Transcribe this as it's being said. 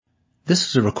This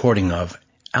is a recording of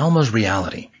Alma's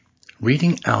Reality,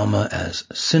 reading Alma as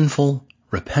Sinful,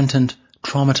 Repentant,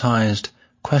 Traumatized,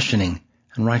 Questioning,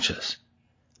 and Righteous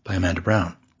by Amanda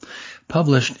Brown,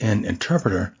 published in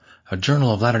Interpreter, a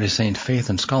Journal of Latter-day Saint Faith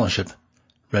and Scholarship,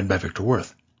 read by Victor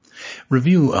Worth.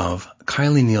 Review of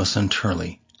Kylie Nielsen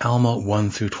Turley, Alma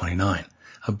 1-29,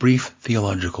 a brief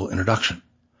theological introduction.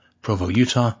 Provo,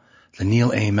 Utah, the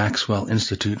Neil A. Maxwell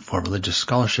Institute for Religious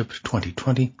Scholarship,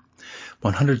 2020,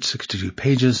 162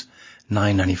 pages,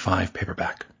 $9.95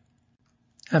 paperback.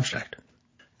 Abstract.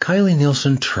 Kylie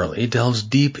Nielsen Turley delves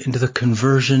deep into the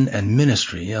conversion and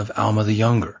ministry of Alma the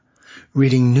Younger,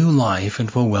 reading new life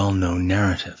into a well-known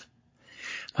narrative.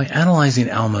 By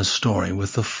analyzing Alma's story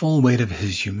with the full weight of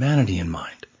his humanity in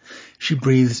mind, she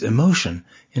breathes emotion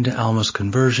into Alma's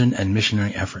conversion and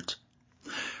missionary efforts.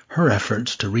 Her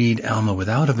efforts to read Alma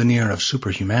without a veneer of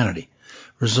superhumanity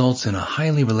results in a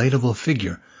highly relatable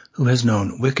figure who has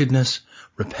known wickedness,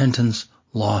 repentance,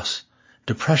 loss,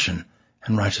 depression,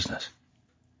 and righteousness.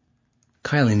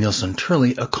 Kylie Nielsen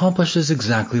Turley accomplishes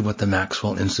exactly what the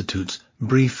Maxwell Institute's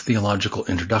Brief Theological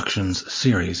Introductions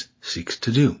series seeks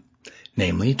to do,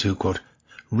 namely to, quote,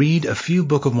 read a few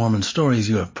Book of Mormon stories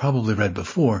you have probably read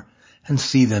before and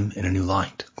see them in a new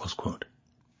light, close quote.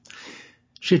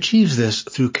 She achieves this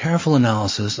through careful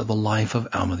analysis of the life of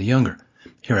Alma the Younger,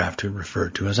 hereafter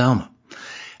referred to as Alma,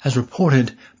 as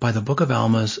reported by the Book of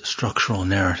Alma's structural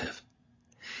narrative.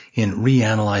 In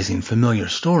reanalyzing familiar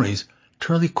stories,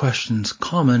 Turley questions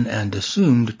common and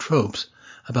assumed tropes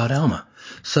about Alma,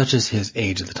 such as his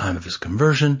age at the time of his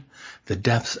conversion, the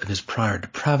depths of his prior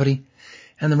depravity,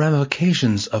 and the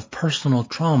ramifications of personal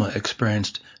trauma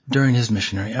experienced during his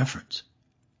missionary efforts.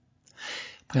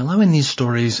 By allowing these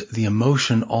stories the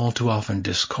emotion all too often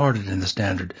discarded in the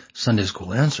standard Sunday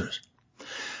school answers,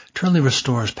 Turley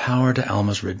restores power to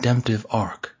Alma's redemptive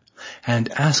arc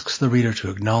and asks the reader to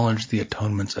acknowledge the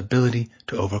atonement's ability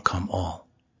to overcome all.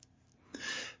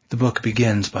 The book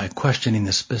begins by questioning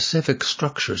the specific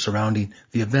structure surrounding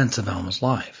the events of Alma's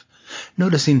life,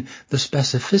 noticing the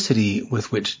specificity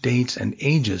with which dates and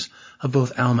ages of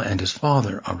both Alma and his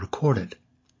father are recorded.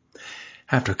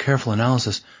 After careful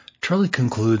analysis, Turley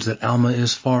concludes that Alma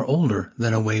is far older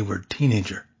than a wayward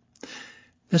teenager.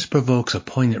 This provokes a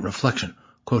poignant reflection.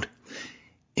 Quote,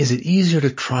 is it easier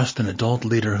to trust an adult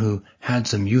leader who had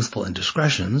some youthful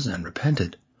indiscretions and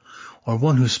repented, or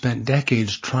one who spent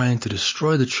decades trying to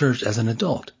destroy the church as an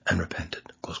adult and repented?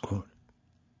 Close quote.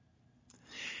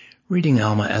 Reading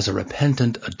Alma as a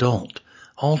repentant adult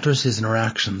alters his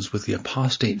interactions with the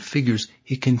apostate figures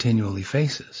he continually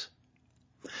faces.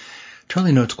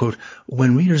 Turley notes, quote,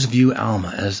 when readers view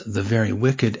Alma as the very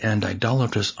wicked and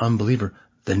idolatrous unbeliever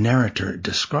the narrator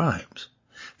describes,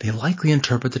 they likely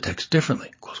interpret the text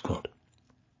differently, close quote.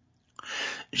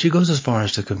 She goes as far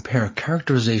as to compare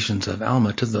characterizations of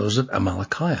Alma to those of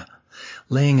Amalickiah,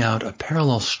 laying out a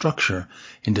parallel structure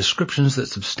in descriptions that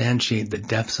substantiate the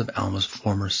depths of Alma's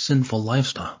former sinful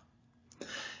lifestyle.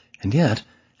 And yet,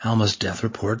 Alma's death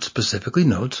report specifically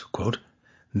notes, quote,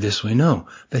 this we know,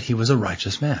 that he was a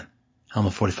righteous man,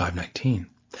 Alma 45:19,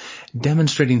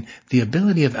 demonstrating the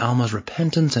ability of Alma's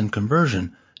repentance and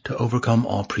conversion to overcome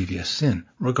all previous sin,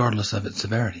 regardless of its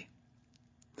severity.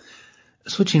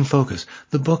 Switching focus,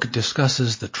 the book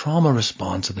discusses the trauma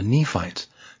response of the Nephites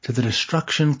to the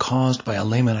destruction caused by a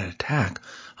Lamanite attack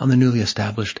on the newly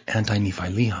established anti-Nephi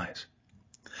Lehis.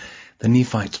 The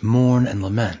Nephites mourn and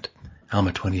lament,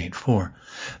 Alma 28:4,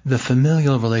 the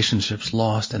familial relationships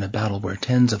lost in a battle where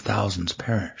tens of thousands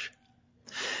perish.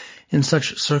 In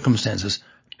such circumstances,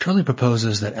 Turley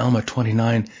proposes that Alma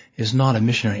 29 is not a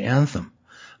missionary anthem,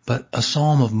 but a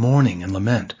psalm of mourning and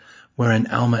lament, wherein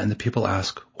Alma and the people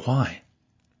ask, why?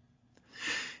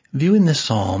 Viewing this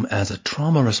psalm as a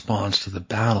trauma response to the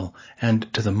battle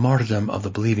and to the martyrdom of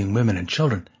the believing women and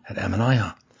children at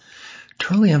Ammonihah,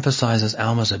 Turley emphasizes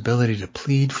Alma's ability to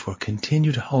plead for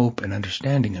continued hope and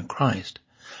understanding in Christ,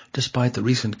 despite the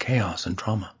recent chaos and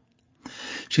trauma.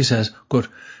 She says, quote,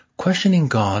 questioning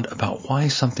God about why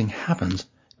something happens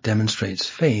demonstrates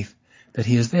faith that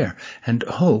he is there and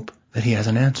hope that he has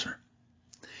an answer.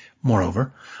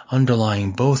 Moreover,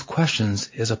 underlying both questions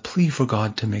is a plea for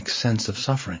God to make sense of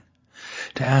suffering.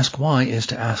 To ask why is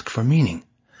to ask for meaning,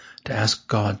 to ask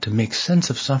God to make sense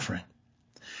of suffering.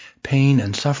 Pain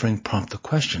and suffering prompt the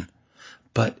question,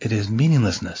 but it is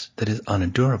meaninglessness that is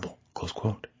unendurable. Close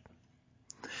quote.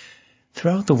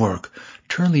 Throughout the work,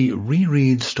 Turley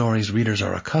rereads stories readers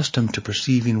are accustomed to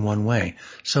perceiving one way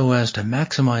so as to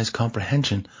maximize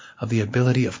comprehension of the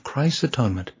ability of Christ's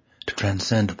atonement to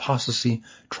transcend apostasy,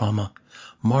 trauma,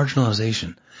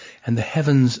 marginalization, and the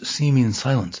heavens' seeming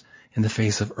silence in the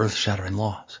face of earth-shattering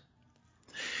loss.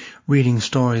 Reading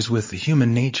stories with the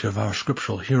human nature of our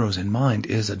scriptural heroes in mind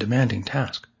is a demanding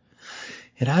task.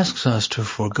 It asks us to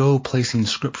forego placing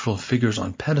scriptural figures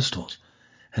on pedestals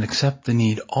and accept the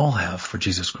need all have for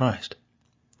Jesus Christ.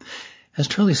 As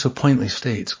Turley so poignantly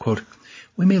states, quote,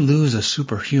 "We may lose a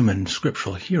superhuman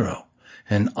scriptural hero,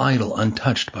 an idol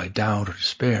untouched by doubt or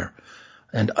despair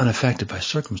and unaffected by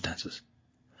circumstances.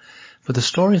 But the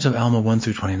stories of Alma 1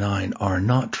 through 29 are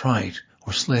not trite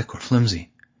or slick or flimsy.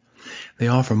 They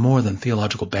offer more than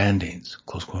theological band-aids,"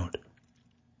 close quote.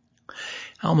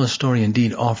 Alma's story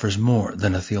indeed offers more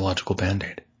than a theological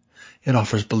band-aid. It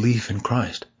offers belief in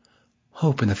Christ,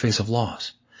 hope in the face of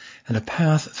loss, and a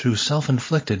path through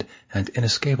self-inflicted and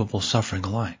inescapable suffering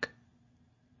alike.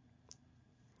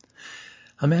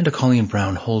 Amanda Colleen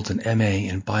Brown holds an M.A.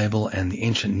 in Bible and the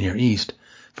Ancient Near East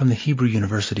from the Hebrew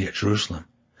University at Jerusalem,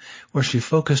 where she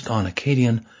focused on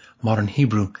Akkadian, modern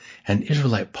Hebrew, and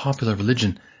Israelite popular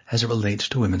religion as it relates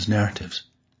to women's narratives.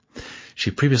 She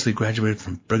previously graduated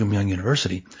from Brigham Young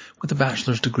University with a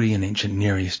bachelor's degree in Ancient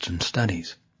Near Eastern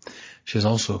Studies. She is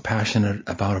also passionate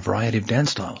about a variety of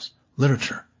dance styles,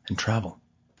 literature, and travel.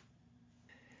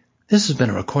 This has been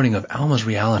a recording of Alma's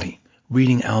Reality,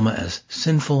 reading Alma as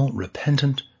Sinful,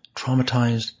 Repentant,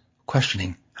 Traumatized,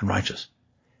 Questioning, and Righteous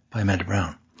by Amanda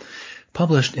Brown.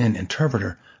 Published in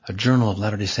Interpreter, a Journal of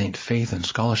Latter-day Saint Faith and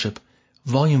Scholarship,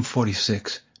 Volume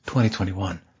 46,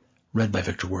 2021, read by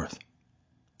Victor Worth.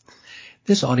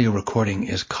 This audio recording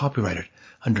is copyrighted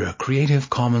under a Creative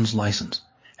Commons license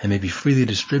and may be freely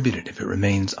distributed if it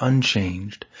remains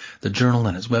unchanged. The journal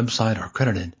and its website are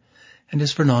credited and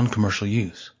is for non-commercial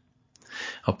use.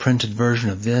 A printed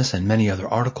version of this and many other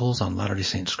articles on Latter-day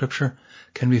Saint Scripture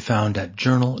can be found at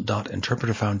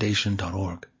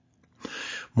journal.interpreterfoundation.org.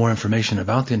 More information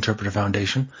about the Interpreter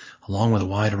Foundation, along with a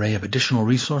wide array of additional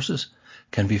resources,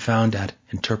 can be found at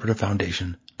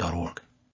interpreterfoundation.org.